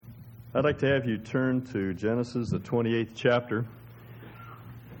I'd like to have you turn to Genesis, the 28th chapter,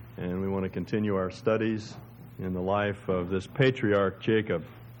 and we want to continue our studies in the life of this patriarch Jacob.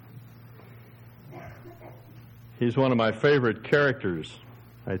 He's one of my favorite characters.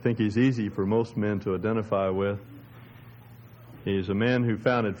 I think he's easy for most men to identify with. He's a man who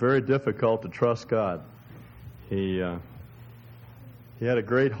found it very difficult to trust God. He had a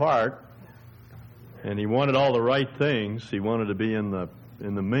great heart, and he wanted all the right things. He wanted to be in the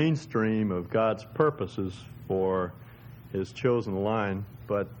mainstream of God's purposes for his chosen line,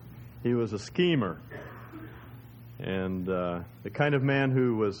 but he was a schemer, and the kind of man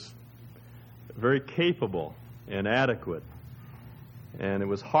who was very capable and adequate, and it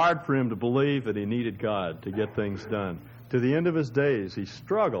was hard for him to believe that he needed God to get things done. To the end of his days, he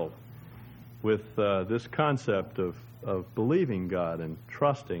struggled with this concept of believing God and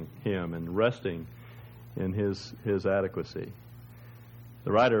trusting Him and resting in His adequacy.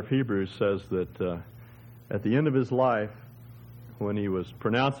 The writer of Hebrews says that at the end of his life, when he was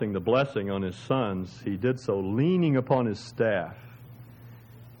pronouncing the blessing on his sons, he did so leaning upon his staff.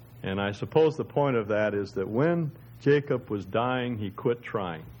 And I suppose the point of that is that when Jacob was dying, he quit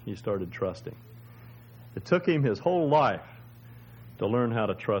trying. He started trusting. It took him his whole life to learn how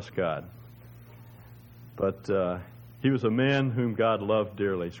to trust God. But he was a man whom God loved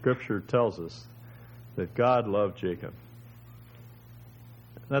dearly. Scripture tells us that God loved Jacob.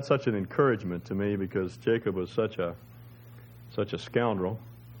 That's such an encouragement to me because Jacob was such a scoundrel,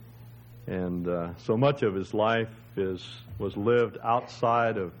 and so much of his life was lived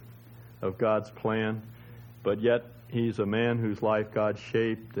outside of God's plan, but yet he's a man whose life God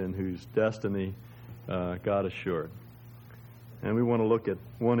shaped and whose destiny God assured. And we want to look at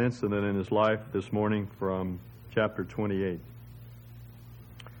one incident in his life this morning from chapter 28.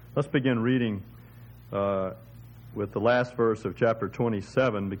 Let's begin reading with the last verse of chapter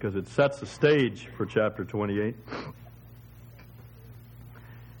 27 because it sets the stage for chapter 28.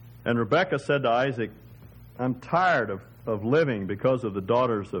 And Rebekah said to Isaac, "I'm tired of living because of the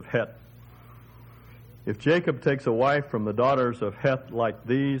daughters of Heth. If Jacob takes a wife from the daughters of Heth like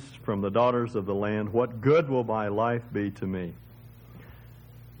these from the daughters of the land, what good will my life be to me?"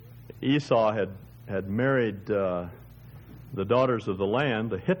 Esau had married the daughters of the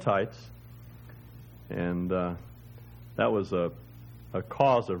land, the Hittites, and that was a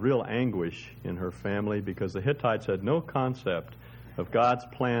cause of real anguish in her family because the Hittites had no concept of God's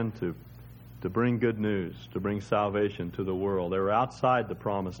plan to bring good news, to bring salvation to the world. They were outside the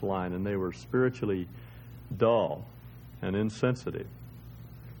promised line, and they were spiritually dull and insensitive.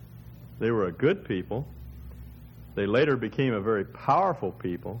 They were a good people. They later became a very powerful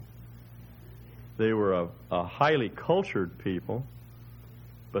people. They were a highly cultured people,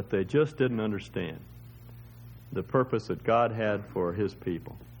 but they just didn't understand the purpose that God had for His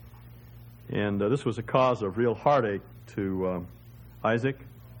people. And this was a cause of real heartache to Isaac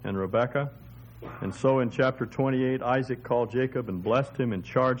and Rebekah. And so in chapter 28, Isaac called Jacob and blessed him and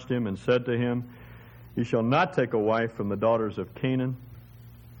charged him and said to him, "You shall not take a wife from the daughters of Canaan.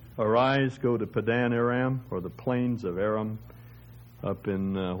 Arise, go to Padan Aram, or the plains of Aram, up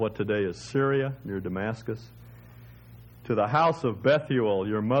in what today is Syria, near Damascus, to the house of Bethuel,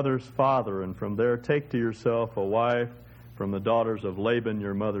 your mother's father, and from there take to yourself a wife from the daughters of Laban,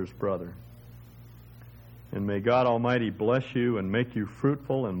 your mother's brother. And may God Almighty bless you and make you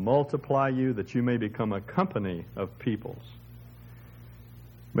fruitful and multiply you, that you may become a company of peoples.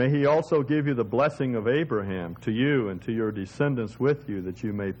 May He also give you the blessing of Abraham to you and to your descendants with you, that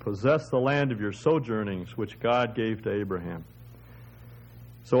you may possess the land of your sojournings, which God gave to Abraham."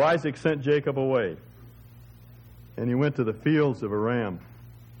 So Isaac sent Jacob away, and he went to the fields of Aram,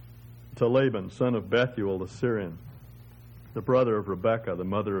 to Laban, son of Bethuel the Syrian, the brother of Rebekah, the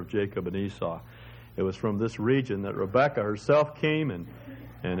mother of Jacob and Esau. It was from this region that Rebekah herself came,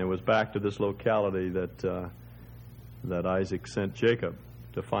 and it was back to this locality that Isaac sent Jacob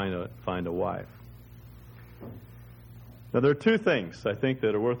to find a wife. Now, there are two things, I think,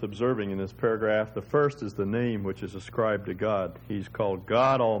 that are worth observing in this paragraph. The first is the name which is ascribed to God. He's called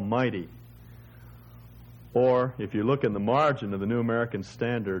God Almighty. Or, if you look in the margin of the New American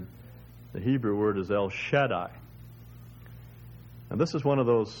Standard, the Hebrew word is El Shaddai. And this is one of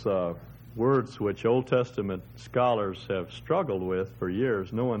those words which Old Testament scholars have struggled with for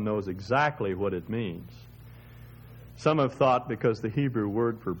years. No one knows exactly what it means. Some have thought, because the Hebrew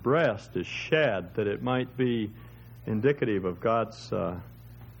word for breast is shad, that it might be indicative of God's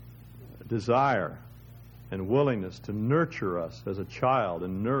desire and willingness to nurture us as a child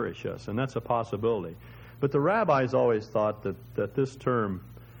and nourish us, and that's a possibility. But the rabbis always thought that this term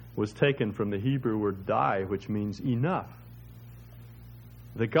was taken from the Hebrew word dai, which means enough.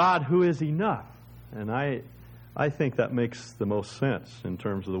 the God who is enough. And I think that makes the most sense in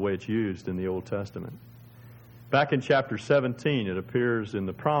terms of the way it's used in the Old Testament. Back in chapter 17, it appears in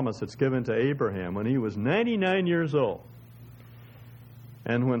the promise that's given to Abraham when he was 99 years old.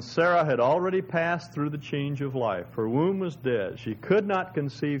 And when Sarah had already passed through the change of life, her womb was dead. She could not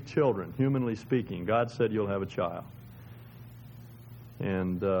conceive children, humanly speaking. God said, "You'll have a child."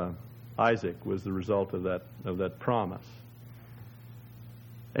 And Isaac was the result of that promise.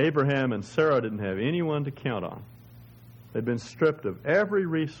 Abraham and Sarah didn't have anyone to count on. They'd been stripped of every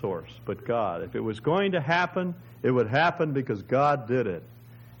resource but God. If it was going to happen, it would happen because God did it.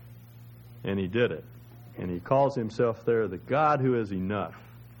 And He did it. And He calls Himself there the God who is enough.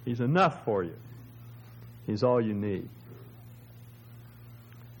 He's enough for you. He's all you need.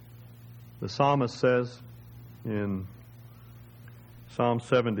 The psalmist says in Psalm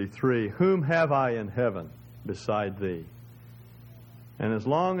 73, "Whom have I in heaven beside Thee? And as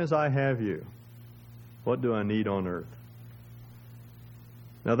long as I have You, what do I need on earth?"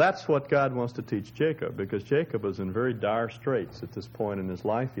 Now that's what God wants to teach Jacob, because Jacob was in very dire straits at this point in his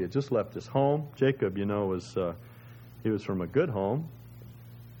life. He had just left his home. Jacob, he was from a good home.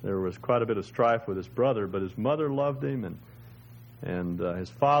 There was quite a bit of strife with his brother, but his mother loved him, and his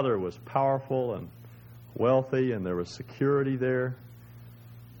father was powerful and wealthy, and there was security there.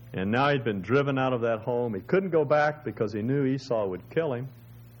 And now he'd been driven out of that home. He couldn't go back because he knew Esau would kill him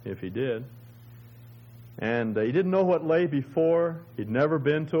if he did. And he didn't know what lay before. He'd never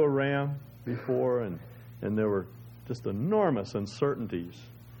been to Aram before, and there were just enormous uncertainties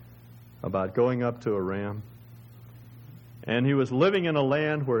about going up to Aram. And he was living in a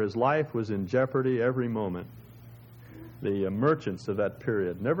land where his life was in jeopardy every moment. The merchants of that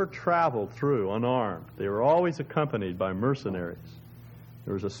period never traveled through unarmed. They were always accompanied by mercenaries.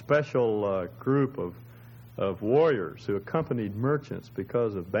 There was a special group of warriors who accompanied merchants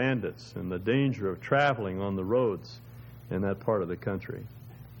because of bandits and the danger of traveling on the roads in that part of the country.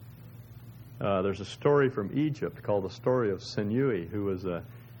 There's a story from Egypt called the story of Senui, who was an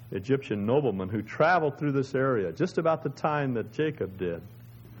Egyptian nobleman who traveled through this area just about the time that Jacob did.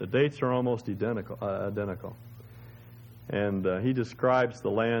 The dates are almost identical. And he describes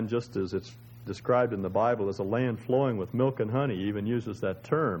the land just as it's described in the Bible as a land flowing with milk and honey. He even uses that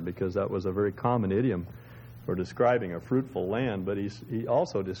term because that was a very common idiom for describing a fruitful land. But he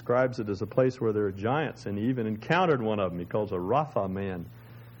also describes it as a place where there are giants, and he even encountered one of them. He calls a Rapha man.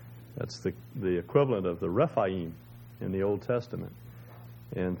 That's the equivalent of the Rephaim in the Old Testament.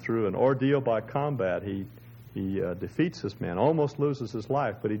 And through an ordeal by combat, he defeats this man, almost loses his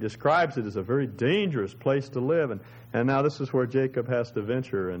life, but he describes it as a very dangerous place to live. And now this is where Jacob has to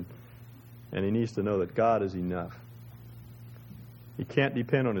venture, and he needs to know that God is enough. He can't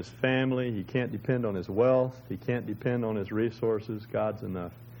depend on his family. He can't depend on his wealth. He can't depend on his resources. God's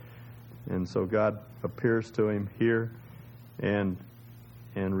enough. And so God appears to him here and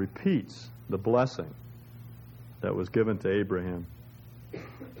repeats the blessing that was given to Abraham.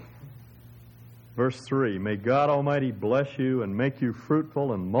 Verse 3, "May God Almighty bless you and make you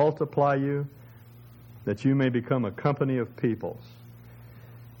fruitful and multiply you, that you may become a company of peoples.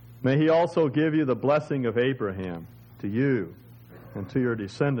 May He also give you the blessing of Abraham to you and to your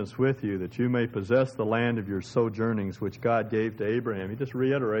descendants with you, that you may possess the land of your sojournings, which God gave to Abraham." He just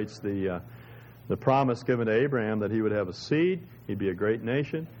reiterates the promise given to Abraham that he would have a seed, he'd be a great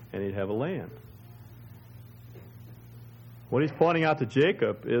nation, and he'd have a land. What he's pointing out to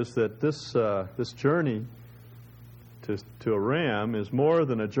Jacob is that this journey to Aram is more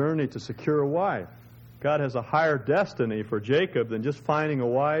than a journey to secure a wife. God has a higher destiny for Jacob than just finding a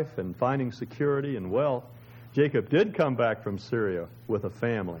wife and finding security and wealth. Jacob did come back from Syria with a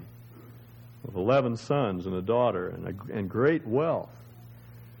family, with 11 sons and a daughter and great wealth.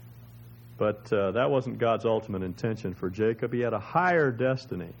 But that wasn't God's ultimate intention for Jacob. He had a higher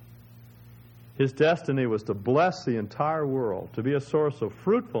destiny. His destiny was to bless the entire world, to be a source of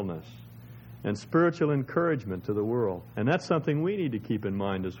fruitfulness and spiritual encouragement to the world. And that's something we need to keep in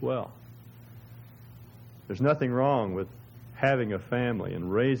mind as well. There's nothing wrong with having a family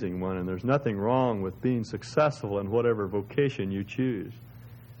and raising one, and there's nothing wrong with being successful in whatever vocation you choose.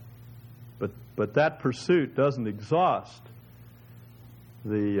 But that pursuit doesn't exhaust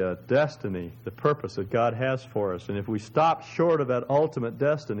the destiny, the purpose that God has for us. And if we stop short of that ultimate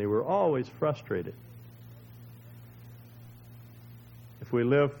destiny, we're always frustrated. If we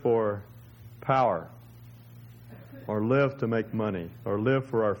live for power, or live to make money, or live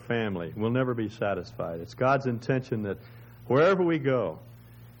for our family, we'll never be satisfied. It's God's intention that wherever we go,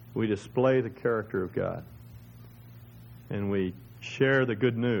 we display the character of God. And we share the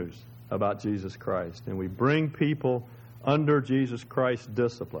good news about Jesus Christ. And we bring people under Jesus Christ's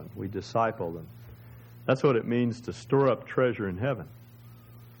discipline. We disciple them. That's what it means to store up treasure in heaven.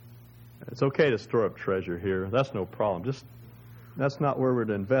 It's okay to store up treasure here. That's no problem. That's not where we're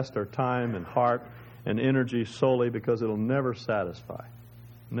to invest our time and heart and energy solely, because it'll never satisfy.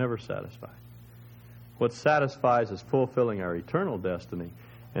 Never satisfy. What satisfies is fulfilling our eternal destiny.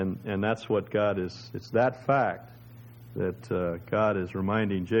 And that's what God is. It's that fact that God is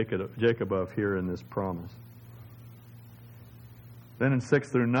reminding Jacob of here in this promise. Then in 6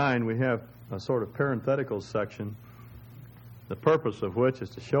 through 9, we have a sort of parenthetical section, the purpose of which is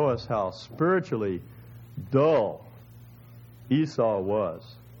to show us how spiritually dull Esau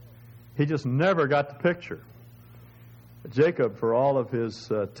was. He just never got the picture. Jacob, for all of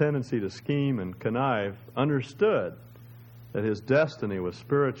his tendency to scheme and connive, understood that his destiny was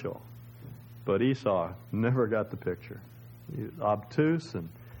spiritual. But Esau never got the picture. He was obtuse and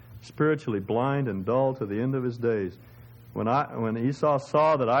spiritually blind and dull to the end of his days. When Esau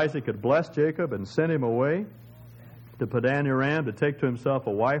saw that Isaac had blessed Jacob and sent him away to Padan Aram to take to himself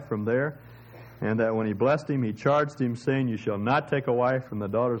a wife from there, and that when he blessed him, he charged him, saying, "You shall not take a wife from the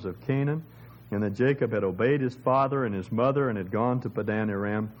daughters of Canaan," and that Jacob had obeyed his father and his mother and had gone to Padan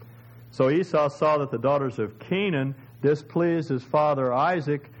Aram. So Esau saw that the daughters of Canaan displeased his father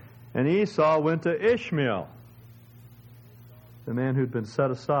Isaac, and Esau went to Ishmael, the man who'd been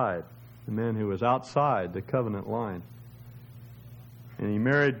set aside, the man who was outside the covenant line. And he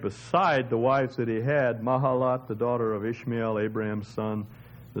married beside the wives that he had, Mahalat, the daughter of Ishmael, Abraham's son,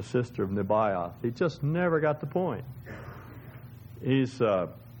 the sister of Nebaioth. He just never got the point. He's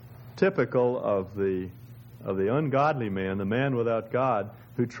typical of the ungodly man, the man without God,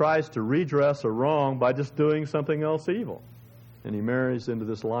 who tries to redress a wrong by just doing something else evil. And he marries into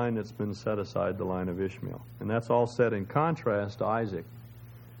this line that's been set aside, the line of Ishmael. And that's all set in contrast to Isaac,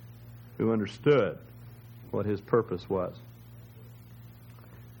 who understood what his purpose was.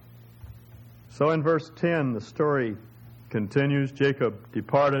 So in verse 10, the story continues. Jacob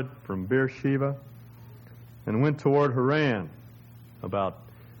departed from Beersheba and went toward Haran, about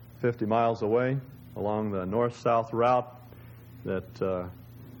 50 miles away, along the north-south route that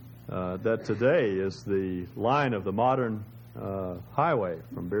today is the line of the modern highway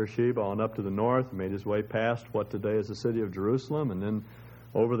from Beersheba on up to the north. He made his way past what today is the city of Jerusalem, and then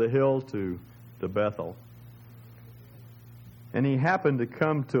over the hill to Bethel. And he happened to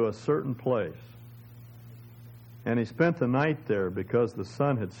come to a certain place, and he spent the night there because the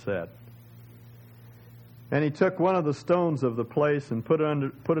sun had set. And he took one of the stones of the place and put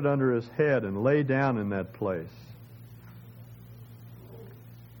it under his head and lay down in that place.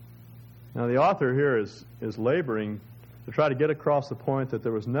 Now the author here is laboring to try to get across the point that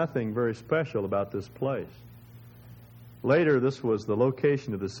there was nothing very special about this place. Later, this was the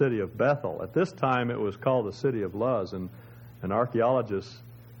location of the city of Bethel. At this time, it was called the city of Luz, and archaeologists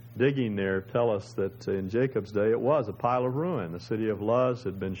digging there tell us that in Jacob's day it was a pile of ruin. The city of Luz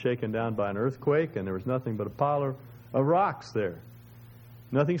had been shaken down by an earthquake, and there was nothing but a pile of rocks there.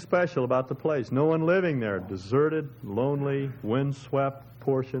 Nothing special about the place. No one living there. Deserted, lonely, windswept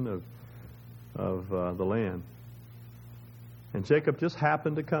portion of the land. And Jacob just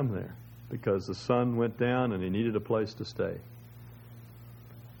happened to come there because the sun went down and he needed a place to stay.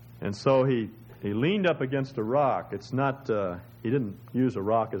 And so he leaned up against a rock. It's not, he didn't use a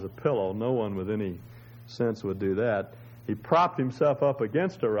rock as a pillow. No one with any sense would do that. He propped himself up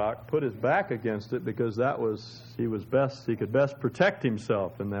against a rock, put his back against it because he could best protect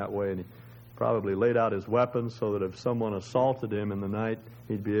himself in that way. And he probably laid out his weapons so that if someone assaulted him in the night,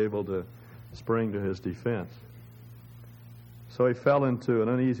 he'd be able to spring to his defense. So he fell into an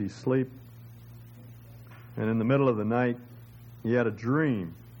uneasy sleep, and in the middle of the night, he had a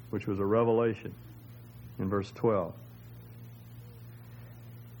dream, which was a revelation, in verse 12.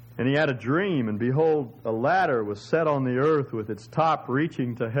 And he had a dream, and behold, a ladder was set on the earth with its top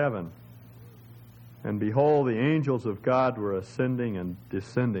reaching to heaven. And behold, the angels of God were ascending and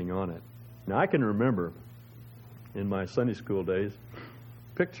descending on it. Now, I can remember in my Sunday school days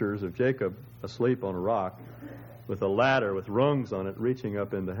pictures of Jacob asleep on a rock with a ladder with rungs on it reaching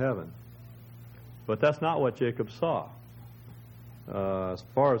up into heaven. But that's not what Jacob saw. As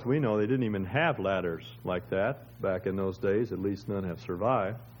far as we know, they didn't even have ladders like that back in those days. At least none have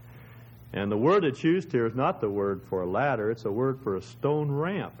survived. And the word that's used here is not the word for a ladder. It's a word for a stone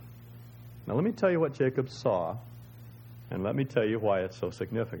ramp. Now let me tell you what Jacob saw, and let me tell you why it's so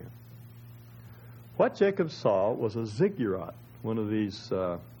significant. What Jacob saw was a ziggurat, one of these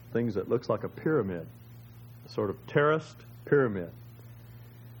things that looks like a pyramid, a sort of terraced pyramid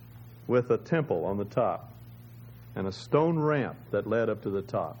with a temple on the top and a stone ramp that led up to the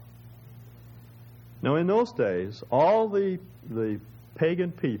top. Now, in those days, all the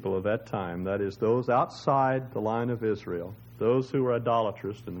pagan people of that time, that is, those outside the line of Israel, those who were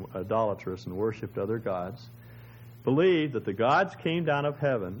idolatrous and worshipped other gods, believed that the gods came down of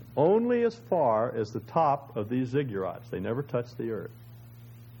heaven only as far as the top of these ziggurats. They never touched the earth.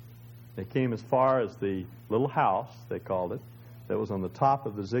 They came as far as the little house, they called it, that was on the top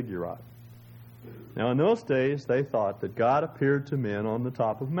of the ziggurat. Now, in those days, they thought that God appeared to men on the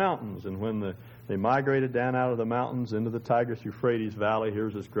top of mountains, and when they migrated down out of the mountains into the Tigris-Euphrates Valley,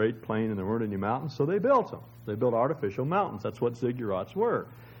 here's this great plain, and there weren't any mountains, so they built them. They built artificial mountains. That's what ziggurats were.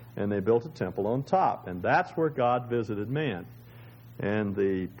 And they built a temple on top, and that's where God visited man. And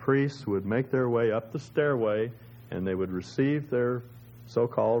the priests would make their way up the stairway, and they would receive their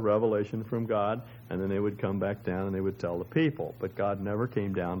so-called revelation from God, and then they would come back down and they would tell the people. But God never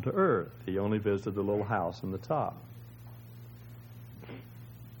came down to earth. He only visited the little house in the top.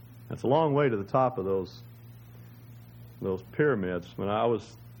 That's a long way to the top of those pyramids. When I was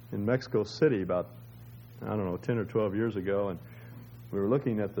in Mexico City about, 10 or 12 years ago, and we were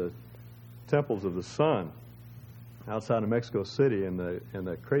looking at the temples of the sun outside of Mexico City, and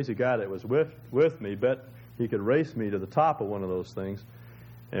the crazy guy that was with me bet he could race me to the top of one of those things.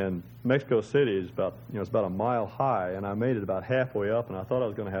 And Mexico City is about a mile high, and I made it about halfway up, and I thought I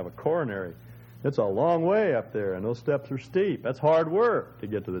was going to have a coronary. It's a long way up there, and those steps are steep. That's hard work to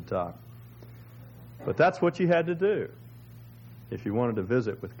get to the top. But that's what you had to do if you wanted to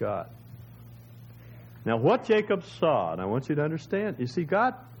visit with God. Now, what Jacob saw, and I want you to understand, you see,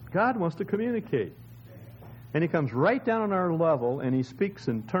 God wants to communicate. And He comes right down on our level, and He speaks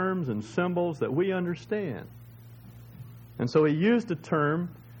in terms and symbols that we understand. And so He used a term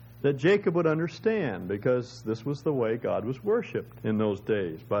that Jacob would understand, because this was the way God was worshipped in those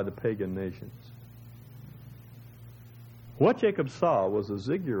days by the pagan nations. What Jacob saw was a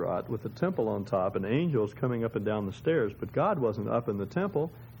ziggurat with a temple on top and angels coming up and down the stairs, but God wasn't up in the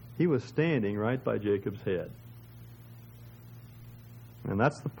temple. He was standing right by Jacob's head. And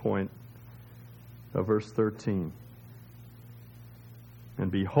that's the point of verse 13.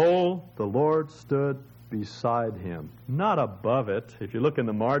 And behold, the Lord stood beside him, not above it. If you look in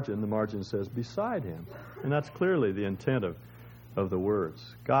the margin says beside him. And that's clearly the intent of the words.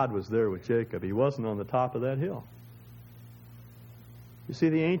 God was there with Jacob. He wasn't on the top of that hill. You see,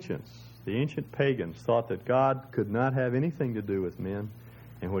 the ancient pagans thought that God could not have anything to do with men.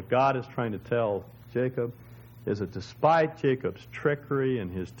 And what God is trying to tell Jacob is that despite Jacob's trickery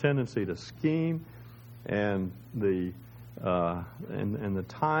and his tendency to scheme and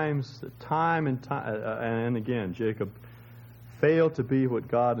time and again, Jacob failed to be what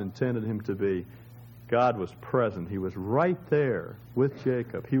God intended him to be. God was present. He was right there with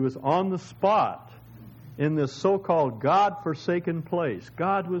Jacob. He was on the spot in this so-called God-forsaken place.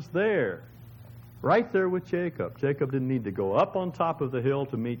 God was there, right there with Jacob. Jacob didn't need to go up on top of the hill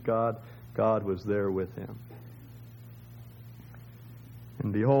to meet God. God was there with him.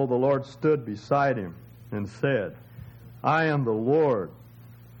 And behold, the Lord stood beside him and said, I am the Lord,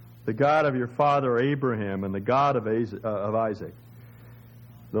 the God of your father Abraham and the God of Isaac.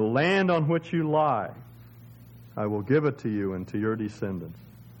 The land on which you lie, I will give it to you and to your descendants.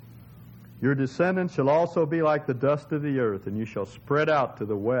 Your descendants shall also be like the dust of the earth, and you shall spread out to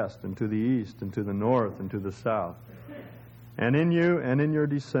the west and to the east and to the north and to the south. And in you and in your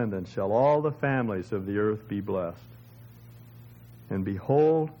descendants shall all the families of the earth be blessed. And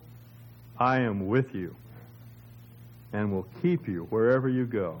behold, I am with you, and will keep you wherever you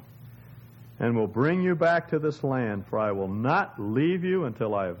go, and will bring you back to this land, for I will not leave you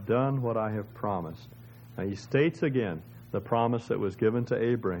until I have done what I have promised. Now he states again the promise that was given to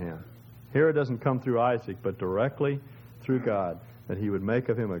Abraham. Here it doesn't come through Isaac, but directly through God, that he would make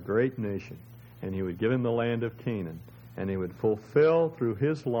of him a great nation, and he would give him the land of Canaan, and he would fulfill through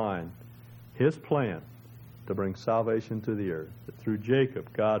his line his plan to bring salvation to the earth. That through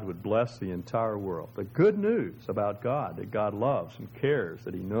Jacob, God would bless the entire world. The good news about God, that God loves and cares,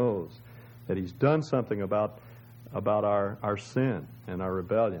 that He knows, that He's done something about our sin and our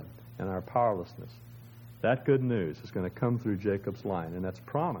rebellion and our powerlessness. That good news is going to come through Jacob's line, and that's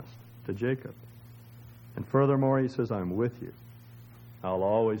promised to Jacob. And furthermore, he says, I'm with you. I'll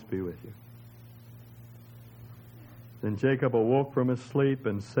always be with you. Then Jacob awoke from his sleep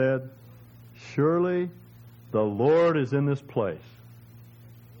and said, surely the Lord is in this place.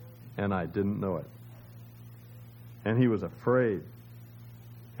 And I didn't know it. And he was afraid.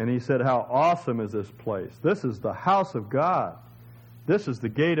 And he said, how awesome is this place? This is the house of God. This is the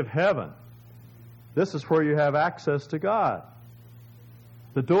gate of heaven. This is where you have access to God.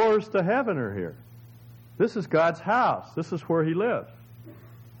 The doors to heaven are here. This is God's house. This is where He lives.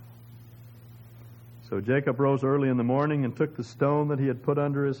 So Jacob rose early in the morning and took the stone that he had put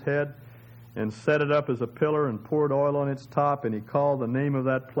under his head and set it up as a pillar and poured oil on its top, and he called the name of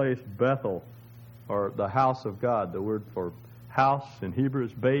that place Bethel, or the house of God. The word for house in Hebrew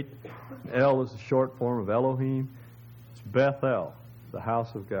is Beit. El is the short form of Elohim. It's Bethel, the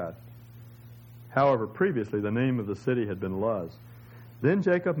house of God. However, previously the name of the city had been Luz. Then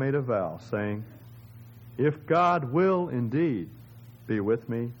Jacob made a vow, saying, "If God will indeed be with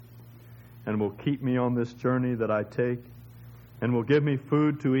me, and will keep me on this journey that I take, and will give me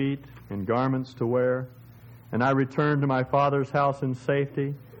food to eat and garments to wear, and I return to my father's house in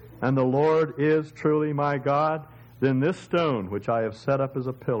safety, and the Lord is truly my God, then this stone which I have set up as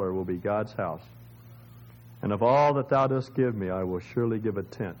a pillar will be God's house. And of all that thou dost give me, I will surely give a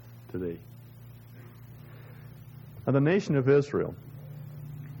tenth to thee." Now, the nation of Israel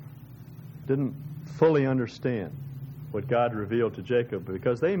didn't fully understand what God revealed to Jacob,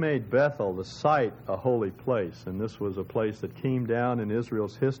 because they made Bethel, the site, a holy place. And this was a place that came down in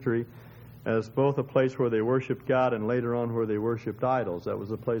Israel's history as both a place where they worshiped God and later on where they worshiped idols. That was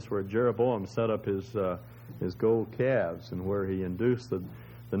the place where Jeroboam set up his gold calves and where he induced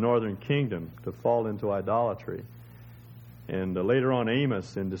the northern kingdom to fall into idolatry. And later on,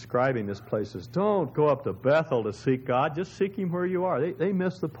 Amos, in describing this place, says, "Don't go up to Bethel to seek God. Just seek Him where you are." They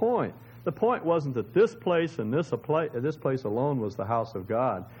missed the point. The point wasn't that this place and this place alone was the house of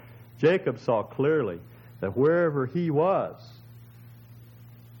God. Jacob saw clearly that wherever he was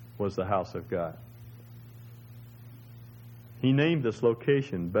the house of God. He named this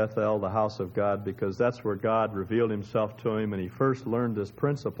location Bethel, the house of God, because that's where God revealed Himself to him, and he first learned this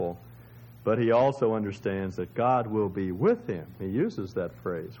principle. But he also understands that God will be with him. He uses that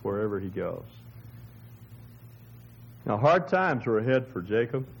phrase wherever he goes. Now, hard times were ahead for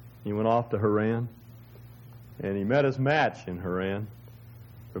Jacob. He went off to Haran, and he met his match in Haran.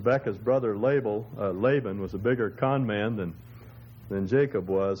 Rebekah's brother Laban was a bigger con man than Jacob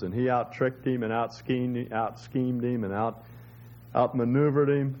was, and he out-tricked him and out-schemed him and out-maneuvered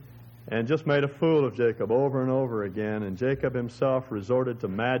him and just made a fool of Jacob over and over again. And Jacob himself resorted to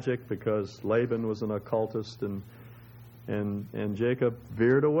magic because Laban was an occultist, and Jacob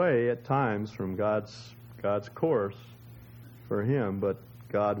veered away at times from God's course for him, but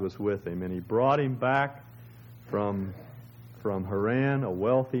God was with him, and He brought him back from Haran, a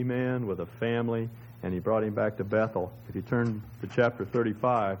wealthy man with a family, and He brought him back to Bethel. If you turn to chapter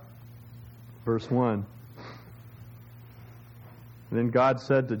 35, verse 1, then God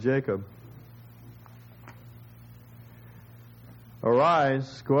said to Jacob,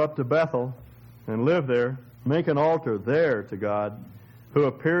 "Arise, go up to Bethel, and live there. Make an altar there to God, who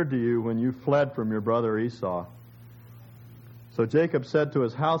appeared to you when you fled from your brother Esau." So Jacob said to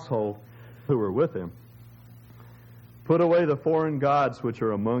his household who were with him, "Put away the foreign gods which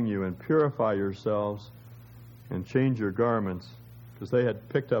are among you, and purify yourselves, and change your garments," because they had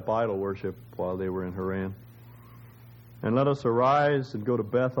picked up idol worship while they were in Haran. "And let us arise and go to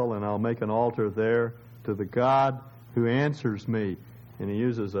Bethel, and I'll make an altar there to the God who answers me." And he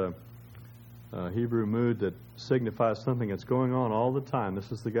uses a Hebrew mood that signifies something that's going on all the time.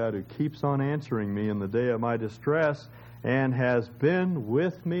 This is the God who keeps on answering me in the day of my distress, and has been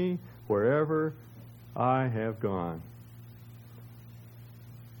with me wherever I have gone.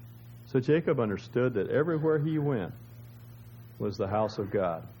 So Jacob understood that everywhere he went was the house of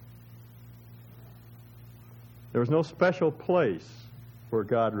God. There was no special place where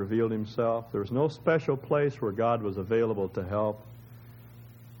God revealed Himself. There was no special place where God was available to help.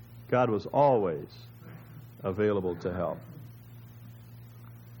 God was always available to help.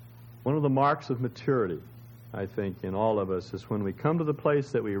 One of the marks of maturity, I think, in all of us is when we come to the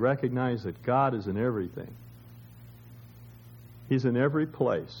place that we recognize that God is in everything. He's in every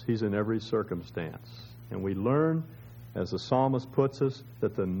place. He's in every circumstance. And we learn, as the psalmist puts us,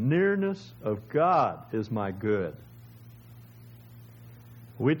 that the nearness of God is my good.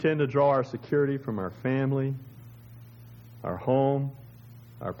 We tend to draw our security from our family, our home,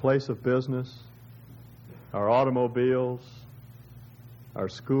 our place of business, our automobiles, our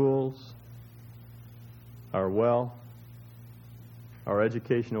schools, our wealth, our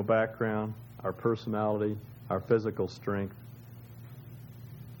educational background, our personality, our physical strength.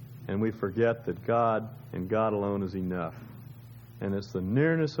 And we forget that God and God alone is enough. And it's the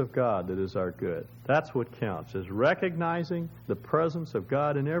nearness of God that is our good. That's what counts, is recognizing the presence of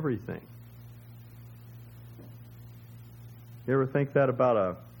God in everything. You ever think that about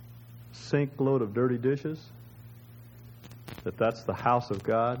a sink load of dirty dishes? That's the house of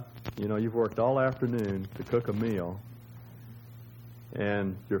God? You know, you've worked all afternoon to cook a meal,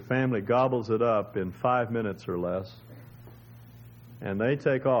 and your family gobbles it up in 5 minutes or less, and they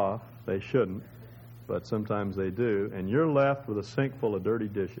take off. They shouldn't. but sometimes they do, and you're left with a sink full of dirty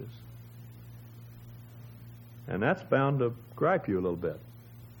dishes. And that's bound to gripe you a little bit.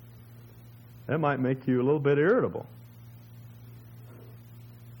 That might make you a little bit irritable.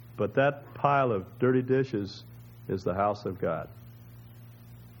 But that pile of dirty dishes is the house of God.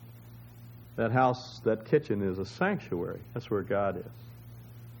 That house, that kitchen is a sanctuary. That's where God is.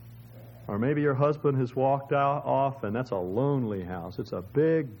 Or maybe your husband has walked off, and that's a lonely house. It's a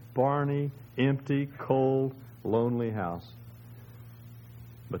big, barny, empty, cold, lonely house.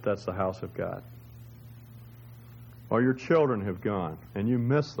 But that's the house of God. Or your children have gone, and you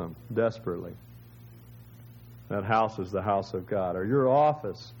miss them desperately. That house is the house of God. Or your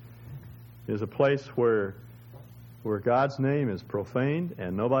office is a place where God's name is profaned,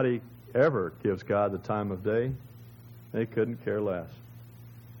 and nobody ever gives God the time of day. They couldn't care less.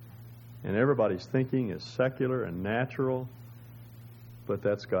 And everybody's thinking is secular and natural, but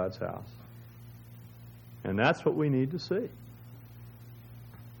that's God's house. And that's what we need to see.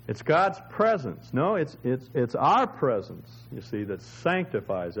 It's God's presence. No, it's our presence, you see, that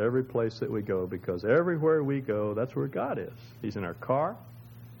sanctifies every place that we go, because everywhere we go, that's where God is. He's in our car.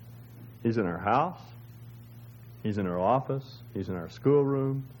 He's in our house. He's in our office. He's in our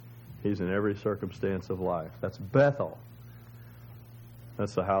schoolroom. He's in every circumstance of life. That's Bethel.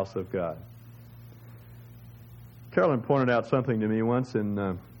 That's the house of God. Carolyn pointed out something to me once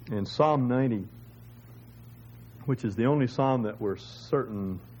in Psalm 90, which is the only psalm that we're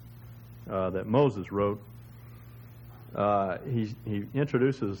certain that Moses wrote. He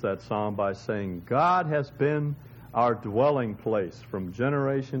introduces that psalm by saying, God has been our dwelling place from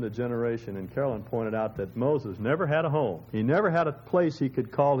generation to generation. And Carolyn pointed out that Moses never had a home. He never had a place he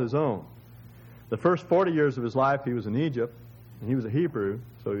could call his own. The first 40 years of his life he was in Egypt, and he was a Hebrew,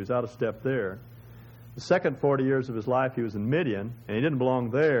 so he was out of step there. The second 40 years of his life he was in Midian, and he didn't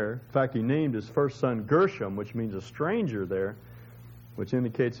belong there. In fact, he named his first son Gershom, which means a stranger there, which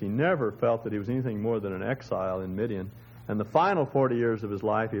indicates he never felt that he was anything more than an exile in Midian. And the final 40 years of his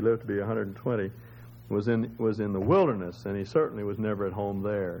life, he lived to be 120, was in the wilderness, and he certainly was never at home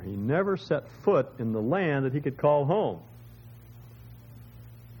there. He never set foot in the land that he could call home.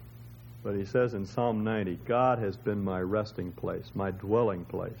 But he says in Psalm 90, God has been my resting place, my dwelling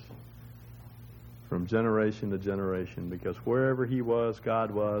place, from generation to generation, because wherever he was,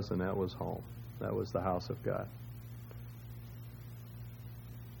 God was, and that was home. That was the house of God.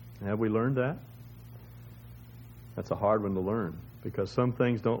 Have we learned that? That's a hard one to learn, because some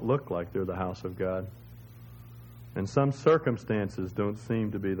things don't look like they're the house of God. And some circumstances don't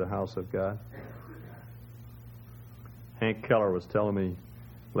seem to be the house of God. Hank Keller was telling me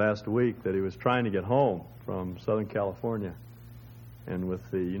last week that he was trying to get home from Southern California. And with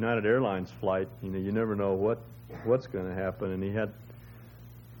the United Airlines flight, you never know what's going to happen. And he had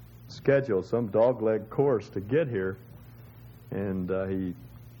scheduled some dogleg course to get here. And it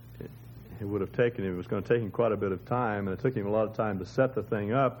was going to take him quite a bit of time. And it took him a lot of time to set the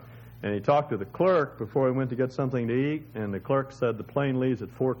thing up. And he talked to the clerk before he went to get something to eat, and the clerk said the plane leaves at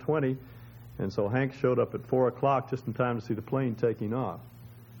 4:20, and so Hank showed up at 4 o'clock just in time to see the plane taking off.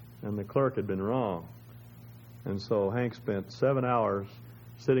 And the clerk had been wrong. And so Hank spent 7 hours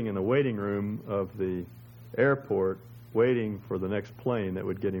sitting in the waiting room of the airport waiting for the next plane that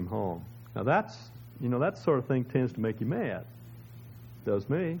would get him home. Now that sort of thing tends to make you mad. Does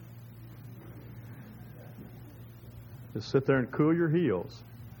me. Just sit there and cool your heels.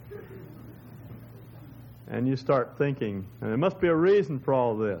 And you start thinking, and there must be a reason for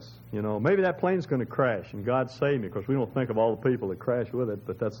all this. Maybe that plane's going to crash, and God save me. Of course, we don't think of all the people that crash with it,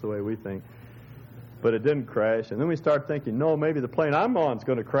 but that's the way we think. But it didn't crash. And then we start thinking, no, maybe the plane I'm on is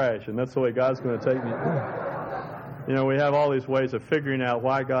going to crash, and that's the way God's going to take me. We have all these ways of figuring out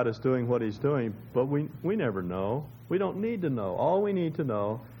why God is doing what he's doing, but we never know. We don't need to know. All we need to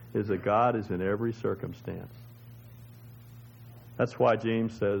know is that God is in every circumstance. That's why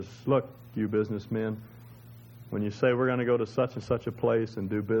James says, look, you businessmen, when you say we're going to go to such and such a place and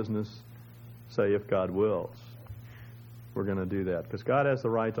do business, say if God wills. We're going to do that. Because God has the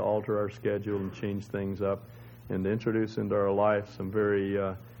right to alter our schedule and change things up and to introduce into our life some very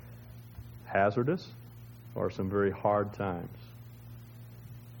hazardous or some very hard times.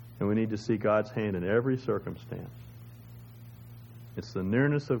 And we need to see God's hand in every circumstance. It's the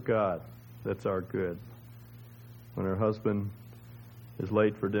nearness of God that's our good. When our husband is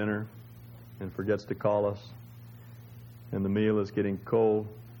late for dinner and forgets to call us, and the meal is getting cold,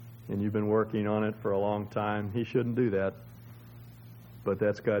 and you've been working on it for a long time, he shouldn't do that. But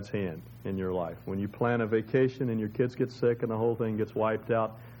that's God's hand in your life. When you plan a vacation and your kids get sick and the whole thing gets wiped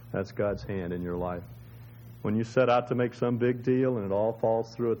out, that's God's hand in your life. When you set out to make some big deal and it all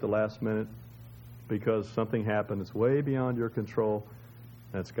falls through at the last minute, because something happened that's way beyond your control.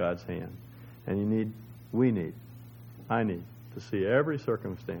 That's God's hand. And I need to see every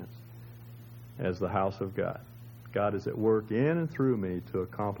circumstance as the house of God. God is at work in and through me to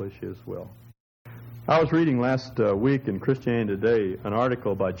accomplish His will. I was reading last week in Christianity Today an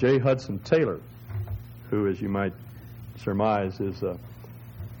article by J. Hudson Taylor, who, as you might surmise, is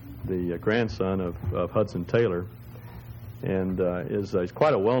the grandson of Hudson Taylor, and is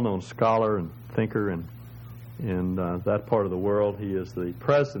quite a well-known scholar and thinker in that part of the world. He is the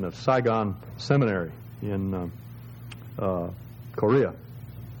president of Saigon Seminary in Korea.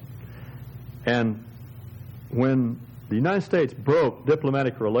 And when the United States broke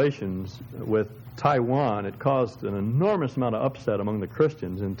diplomatic relations with Taiwan, it caused an enormous amount of upset among the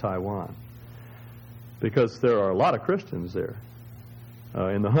Christians in Taiwan, because there are a lot of Christians there,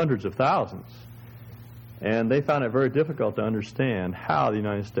 in the hundreds of thousands. And they found it very difficult to understand how the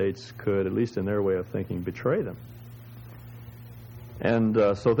United States could, at least in their way of thinking, betray them.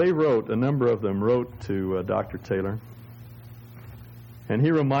 And so they wrote, a number of them wrote to Dr. Taylor, and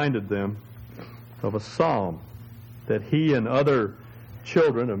he reminded them of a psalm that he and other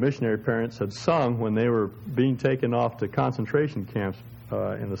children of missionary parents had sung when they were being taken off to concentration camps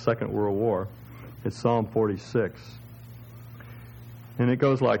in the Second World War. It's Psalm 46. And it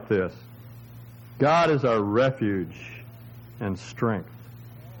goes like this: God is our refuge and strength.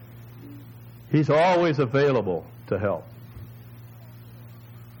 He's always available to help.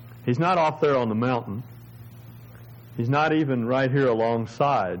 He's not off there on the mountain. He's not even right here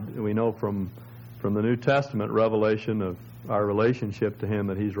alongside. We know from the New Testament revelation of our relationship to Him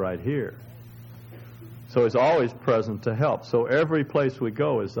that He's right here. So He's always present to help. So every place we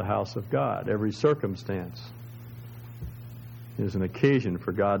go is the house of God. Every circumstance is an occasion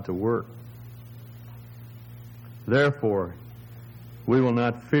for God to work. Therefore, we will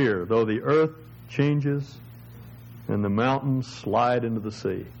not fear, though the earth changes and the mountains slide into the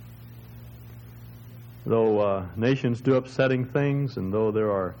sea. Though nations do upsetting things, and though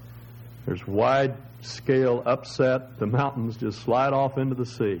there's wide-scale upset, the mountains just slide off into the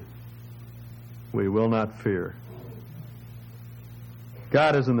sea, we will not fear.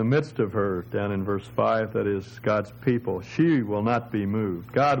 God is in the midst of her, down in verse 5, that is God's people. She will not be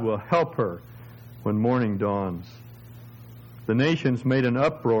moved. God will help her when morning dawns. The nations made an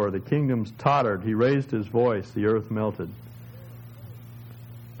uproar, the kingdoms tottered. He raised His voice, the earth melted.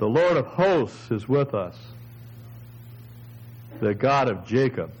 The Lord of hosts is with us. The God of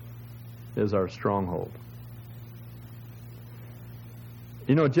Jacob is our stronghold.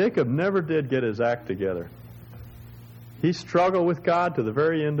 You know, Jacob never did get his act together. He struggled with God to the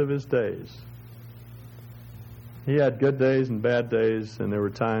very end of his days. He had good days and bad days, and there were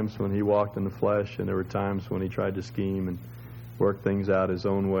times when he walked in the flesh, and there were times when he tried to scheme and work things out his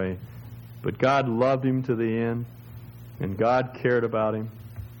own way. But God loved him to the end, and God cared about him,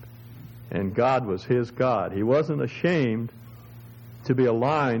 and God was his God. He wasn't ashamed to be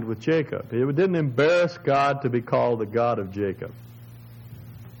aligned with Jacob. It didn't embarrass God to be called the God of Jacob.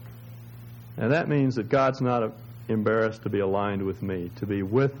 And that means that God's not embarrassed to be aligned with me, to be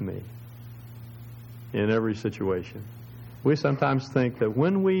with me in every situation. We sometimes think that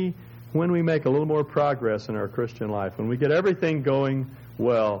when we make a little more progress in our Christian life, when we get everything going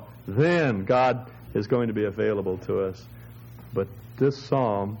well, then God is going to be available to us. But this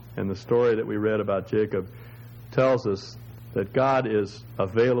psalm and the story that we read about Jacob tells us that God is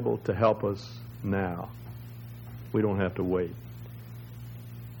available to help us now. We don't have to wait.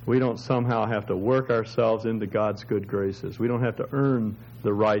 We don't somehow have to work ourselves into God's good graces. We don't have to earn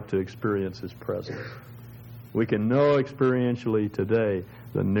the right to experience His presence. We can know experientially today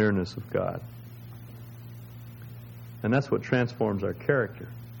the nearness of God. And that's what transforms our character.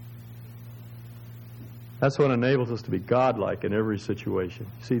 That's what enables us to be God-like in every situation.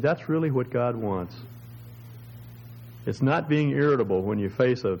 See, that's really what God wants. It's not being irritable when you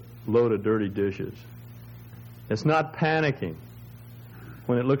face a load of dirty dishes. It's not panicking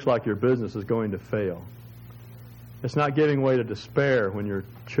when it looks like your business is going to fail. It's not giving way to despair when your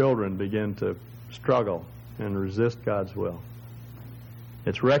children begin to struggle and resist God's will.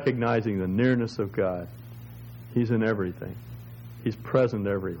 It's recognizing the nearness of God. He's in everything. He's present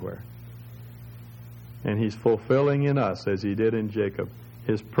everywhere. And He's fulfilling in us, as He did in Jacob,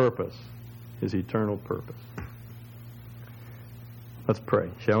 His purpose, His eternal purpose. Let's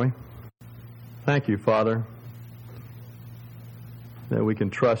pray, shall we? Thank you, Father, that we can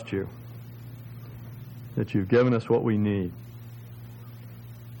trust You, that You've given us what we need.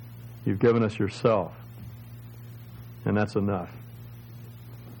 You've given us Yourself, and that's enough.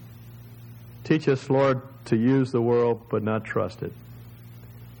 Teach us, Lord, to use the world but not trust it.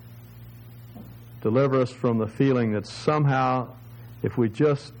 Deliver us from the feeling that somehow, if we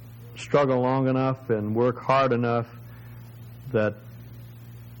just struggle long enough and work hard enough, that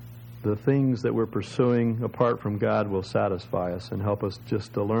the things that we're pursuing apart from God will satisfy us, and help us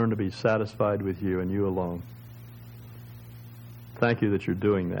just to learn to be satisfied with you and you alone. Thank you that you're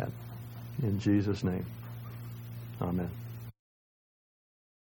doing that. In Jesus' name, amen.